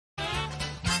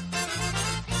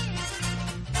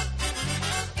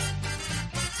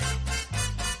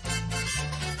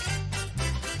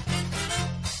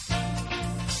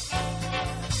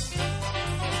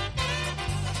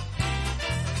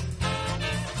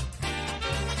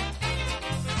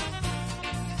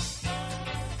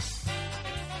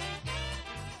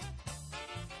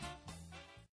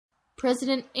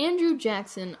President Andrew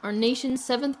Jackson, our nation's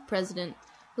 7th president,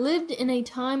 lived in a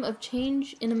time of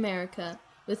change in America,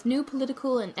 with new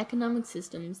political and economic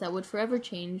systems that would forever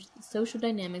change the social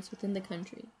dynamics within the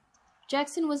country.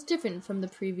 Jackson was different from the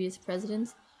previous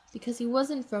presidents because he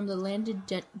wasn't from the landed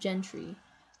gentry.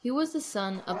 He was the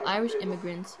son of Irish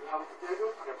immigrants.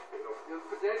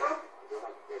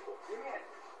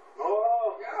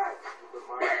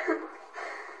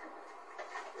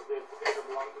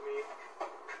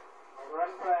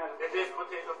 This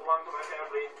potato belong to my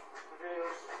family.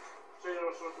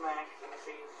 Potatoes with mashed and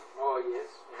cheese. Oh, yes,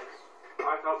 yes.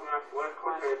 I thought my work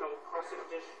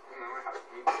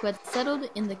Who had settled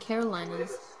in the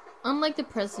Carolinas. Unlike the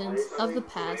presidents of the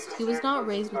past, he was not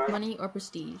raised with money or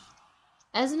prestige.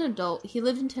 As an adult, he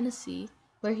lived in Tennessee,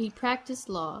 where he practiced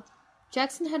law.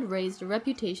 Jackson had raised a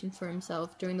reputation for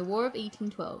himself during the War of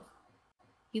 1812.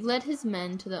 He led his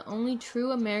men to the only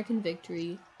true American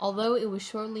victory, although it was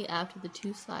shortly after the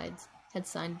two sides had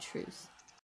signed a truce.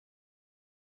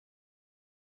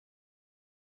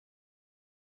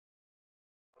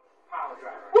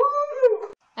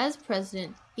 As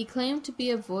president, he claimed to be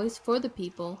a voice for the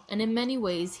people, and in many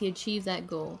ways he achieved that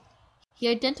goal. He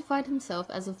identified himself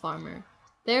as a farmer.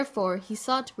 Therefore, he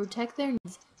sought to protect their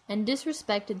needs and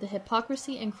disrespected the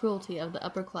hypocrisy and cruelty of the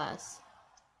upper class.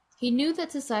 He knew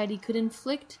that society could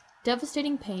inflict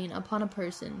devastating pain upon a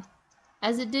person,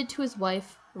 as it did to his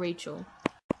wife, Rachel.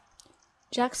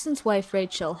 Jackson's wife,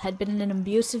 Rachel, had been in an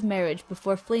abusive marriage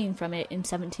before fleeing from it in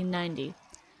 1790.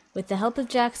 With the help of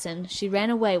Jackson, she ran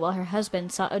away while her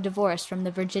husband sought a divorce from the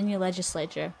Virginia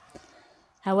legislature.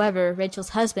 However, Rachel's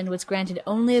husband was granted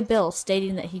only a bill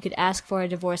stating that he could ask for a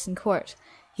divorce in court.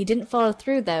 He didn't follow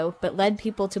through, though, but led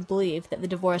people to believe that the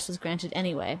divorce was granted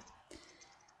anyway.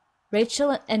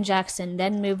 Rachel and Jackson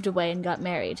then moved away and got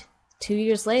married. 2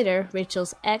 years later,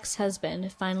 Rachel's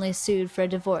ex-husband finally sued for a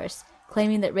divorce,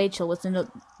 claiming that Rachel was an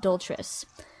adulteress.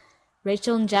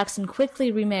 Rachel and Jackson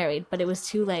quickly remarried, but it was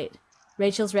too late.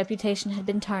 Rachel's reputation had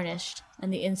been tarnished,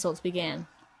 and the insults began.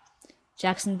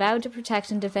 Jackson vowed to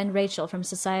protect and defend Rachel from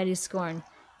society's scorn.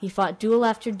 He fought duel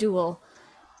after duel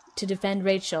to defend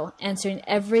Rachel, answering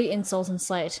every insult and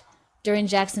slight. During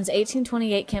Jackson's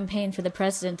 1828 campaign for the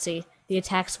presidency, the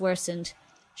attacks worsened.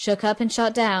 Shook up and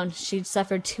shot down, she'd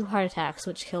suffered 2 heart attacks,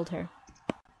 which killed her.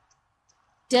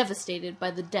 Devastated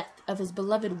by the death of his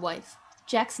beloved wife,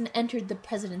 Jackson entered the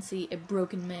presidency a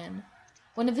broken man.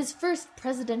 One of his first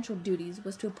presidential duties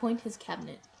was to appoint his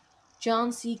cabinet.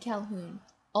 John C. Calhoun,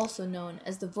 also known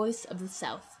as the Voice of the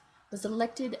South, was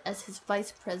elected as his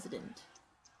vice president.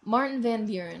 Martin Van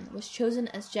Buren was chosen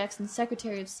as Jackson's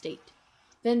Secretary of State.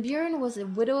 Van Buren was a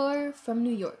widower from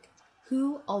New York,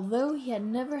 who, although he had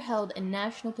never held a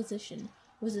national position,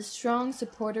 was a strong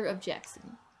supporter of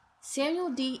Jackson.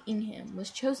 Samuel D. Ingham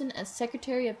was chosen as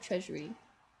Secretary of Treasury.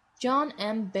 John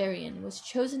M. Berrien was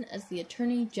chosen as the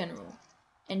Attorney General,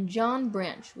 and John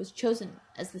Branch was chosen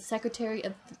as the Secretary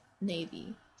of the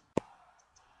Navy.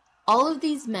 All of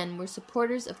these men were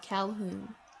supporters of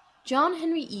Calhoun. John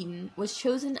Henry Eaton was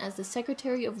chosen as the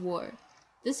Secretary of War.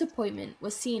 This appointment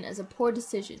was seen as a poor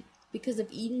decision because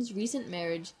of Eaton's recent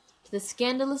marriage to the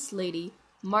scandalous lady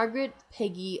Margaret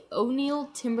Peggy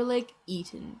O'Neill Timberlake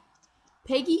Eaton.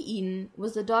 Peggy Eaton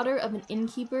was the daughter of an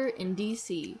innkeeper in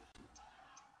D.C.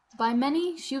 By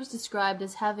many, she was described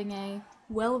as having a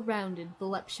well-rounded,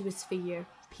 voluptuous figure,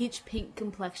 peach-pink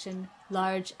complexion,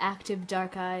 large, active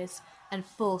dark eyes, and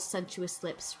full, sensuous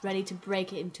lips, ready to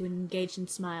break into an engaging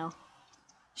smile.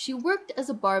 She worked as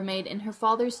a barmaid in her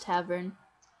father's tavern,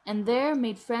 and there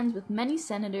made friends with many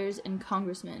senators and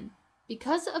congressmen.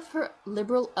 Because of her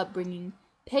liberal upbringing,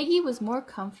 Peggy was more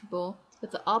comfortable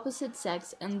with the opposite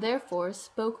sex and therefore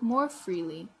spoke more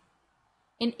freely.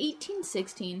 In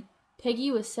 1816,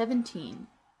 Peggy was 17.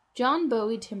 John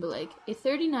Bowie Timberlake, a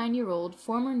 39-year-old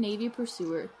former Navy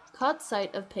pursuer, caught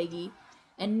sight of Peggy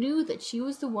and knew that she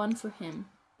was the one for him.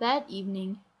 That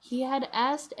evening, he had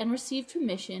asked and received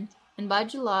permission, and by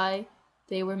July,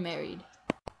 they were married.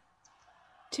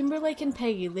 Timberlake and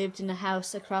Peggy lived in a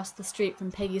house across the street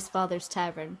from Peggy's father's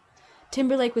tavern.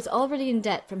 Timberlake was already in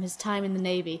debt from his time in the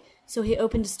Navy, so he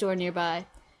opened a store nearby.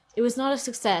 It was not a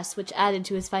success, which added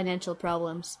to his financial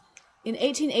problems. In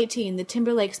 1818, the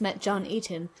Timberlakes met John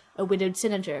Eaton, a widowed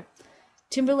senator.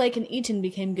 Timberlake and Eaton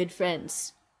became good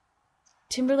friends.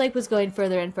 Timberlake was going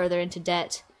further and further into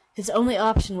debt. His only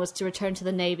option was to return to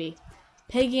the Navy.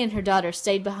 Peggy and her daughter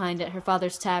stayed behind at her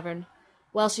father's tavern.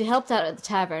 While she helped out at the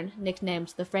tavern,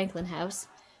 nicknamed the Franklin House,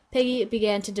 Peggy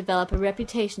began to develop a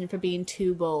reputation for being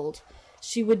too bold.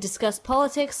 She would discuss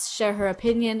politics, share her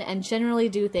opinion, and generally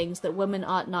do things that women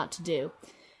ought not to do,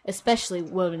 especially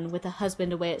women with a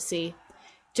husband away at sea.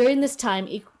 During this time,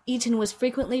 Eaton was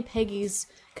frequently Peggy's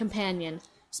companion.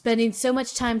 Spending so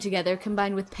much time together,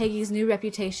 combined with Peggy's new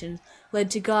reputation, led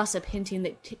to gossip hinting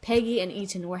that Peggy and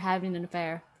Eaton were having an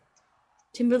affair.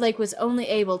 Timberlake was only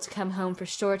able to come home for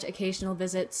short, occasional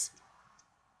visits.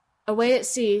 Away at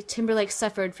sea, Timberlake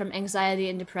suffered from anxiety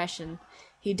and depression.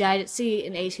 He died at sea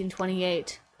in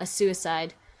 1828, a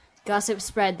suicide. Gossip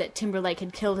spread that Timberlake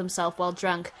had killed himself while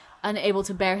drunk, unable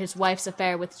to bear his wife's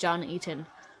affair with John Eaton.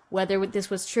 Whether this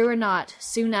was true or not,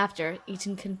 soon after,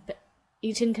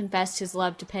 Eaton confessed his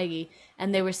love to Peggy,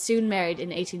 and they were soon married in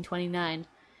 1829.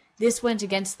 This went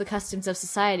against the customs of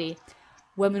society.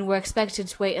 Women were expected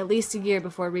to wait at least a year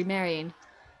before remarrying.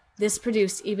 This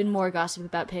produced even more gossip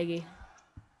about Peggy.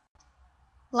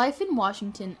 Life in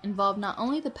Washington involved not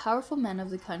only the powerful men of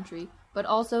the country, but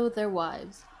also their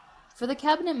wives. For the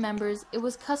cabinet members, it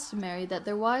was customary that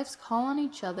their wives call on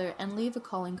each other and leave a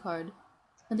calling card.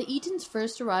 When the Eatons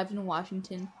first arrived in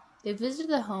Washington, they visited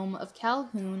the home of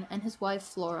Calhoun and his wife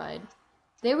Floride.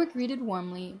 They were greeted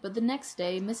warmly, but the next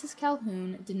day Mrs.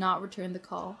 Calhoun did not return the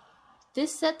call.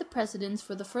 This set the precedence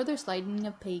for the further slighting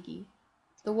of Peggy.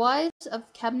 The wives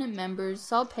of cabinet members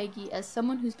saw Peggy as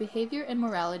someone whose behavior and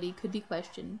morality could be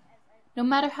questioned. No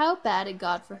matter how bad it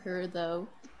got for her, though,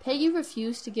 Peggy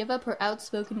refused to give up her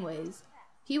outspoken ways.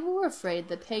 People were afraid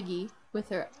that Peggy, with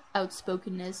her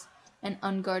outspokenness and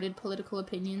unguarded political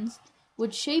opinions,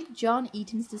 would shape John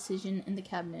Eaton's decision in the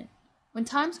cabinet. When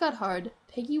times got hard,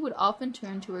 Peggy would often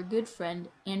turn to her good friend,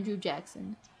 Andrew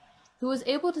Jackson, who was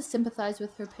able to sympathize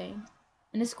with her pain,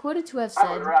 and is quoted to have said,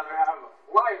 "I would rather have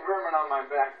live vermin on my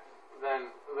back than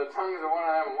the tongues of one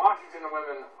of them Washington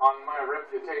women on my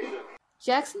reputation."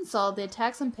 Jackson saw the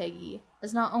attacks on Peggy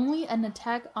as not only an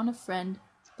attack on a friend,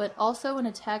 but also an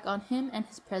attack on him and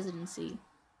his presidency.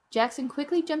 Jackson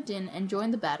quickly jumped in and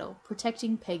joined the battle,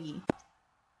 protecting Peggy.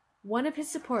 One of his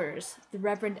supporters, the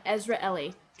Reverend Ezra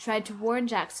Ellie, tried to warn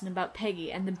Jackson about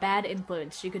Peggy and the bad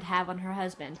influence she could have on her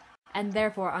husband, and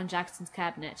therefore on Jackson's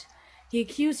cabinet. He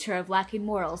accused her of lacking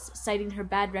morals, citing her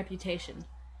bad reputation.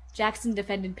 Jackson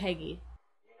defended Peggy.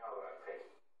 "You know about Peggy."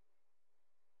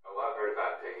 "Oh, I've heard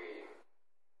about Peggy.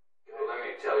 But let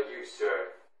me tell you,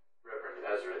 sir, Reverend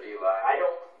Ezra Eli, I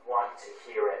don't want to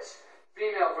hear it.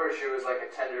 Female virtue is like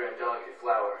a tender and delicate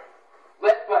flower.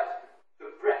 Let but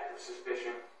the breath of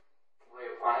suspicion lay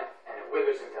upon it, and it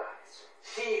withers and dies.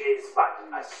 She is but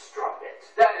a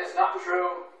strumpet." "That is not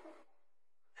true."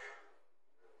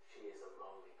 "She is a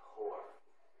lowly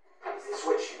whore. Is this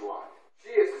what you want? She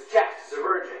is as chaste as a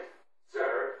virgin,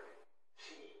 sir.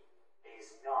 She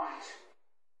is not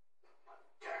but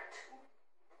dirt.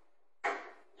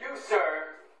 You,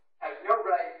 sir, have no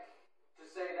right to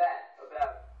say that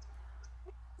about..."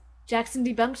 Jackson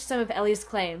debunked some of Ellie's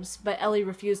claims, but Ellie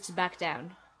refused to back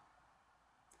down.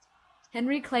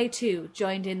 Henry Clay, too,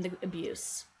 joined in the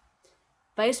abuse.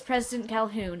 Vice President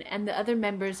Calhoun and the other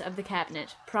members of the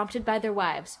cabinet, prompted by their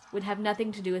wives, would have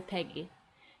nothing to do with Peggy.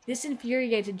 This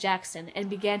infuriated Jackson and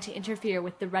began to interfere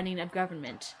with the running of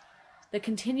government. The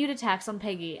continued attacks on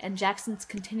Peggy and Jackson's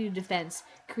continued defense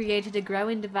created a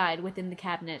growing divide within the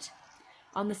cabinet.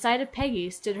 On the side of Peggy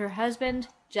stood her husband,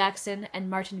 Jackson, and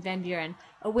Martin Van Buren,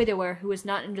 a widower who was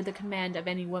not under the command of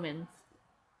any woman.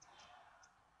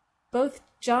 Both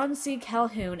John C.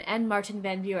 Calhoun and Martin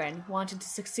Van Buren wanted to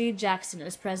succeed Jackson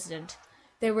as president.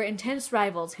 They were intense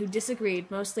rivals who disagreed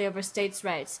mostly over states'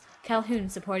 rights, Calhoun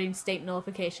supporting state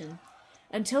nullification.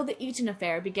 Until the Eaton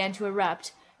affair began to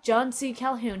erupt, John C.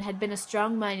 Calhoun had been a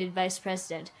strong-minded vice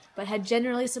president, but had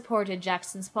generally supported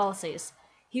Jackson's policies.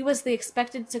 He was the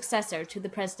expected successor to the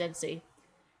presidency.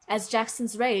 As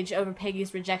Jackson's rage over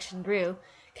Peggy's rejection grew,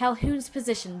 Calhoun's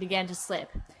position began to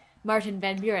slip. Martin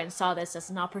Van Buren saw this as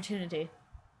an opportunity.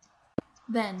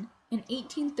 Then, in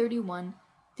 1831,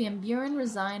 Van Buren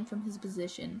resigned from his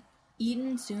position.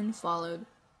 Eaton soon followed.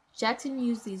 Jackson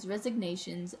used these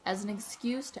resignations as an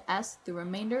excuse to ask the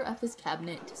remainder of his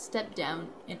cabinet to step down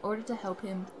in order to help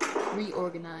him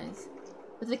reorganize.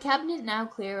 With the cabinet now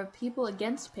clear of people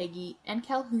against Peggy and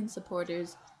Calhoun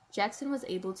supporters, Jackson was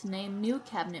able to name new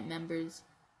cabinet members.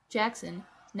 Jackson,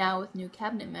 now with new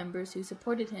cabinet members who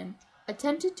supported him,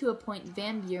 attempted to appoint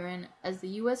Van Buren as the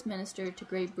U.S. Minister to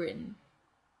Great Britain,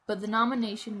 but the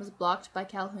nomination was blocked by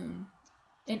Calhoun.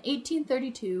 In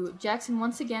 1832, Jackson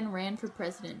once again ran for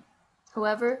president.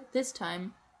 However, this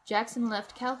time, Jackson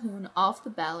left Calhoun off the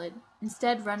ballot,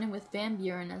 instead running with Van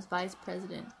Buren as vice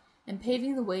president, and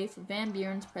paving the way for Van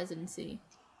Buren's presidency.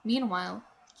 Meanwhile,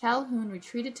 Calhoun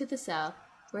retreated to the South,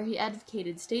 where he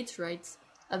advocated states' rights,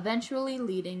 eventually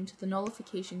leading to the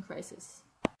nullification crisis.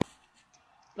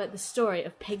 But the story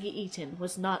of Peggy Eaton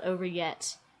was not over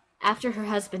yet. After her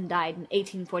husband died in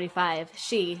 1845,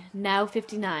 she, now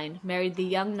 59, married the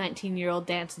young 19-year-old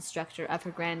dance instructor of her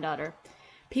granddaughter.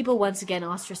 People once again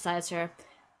ostracized her.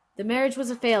 The marriage was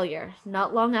a failure.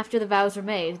 Not long after the vows were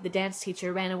made, the dance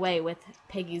teacher ran away with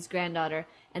Peggy's granddaughter,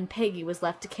 and Peggy was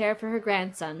left to care for her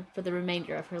grandson for the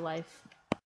remainder of her life.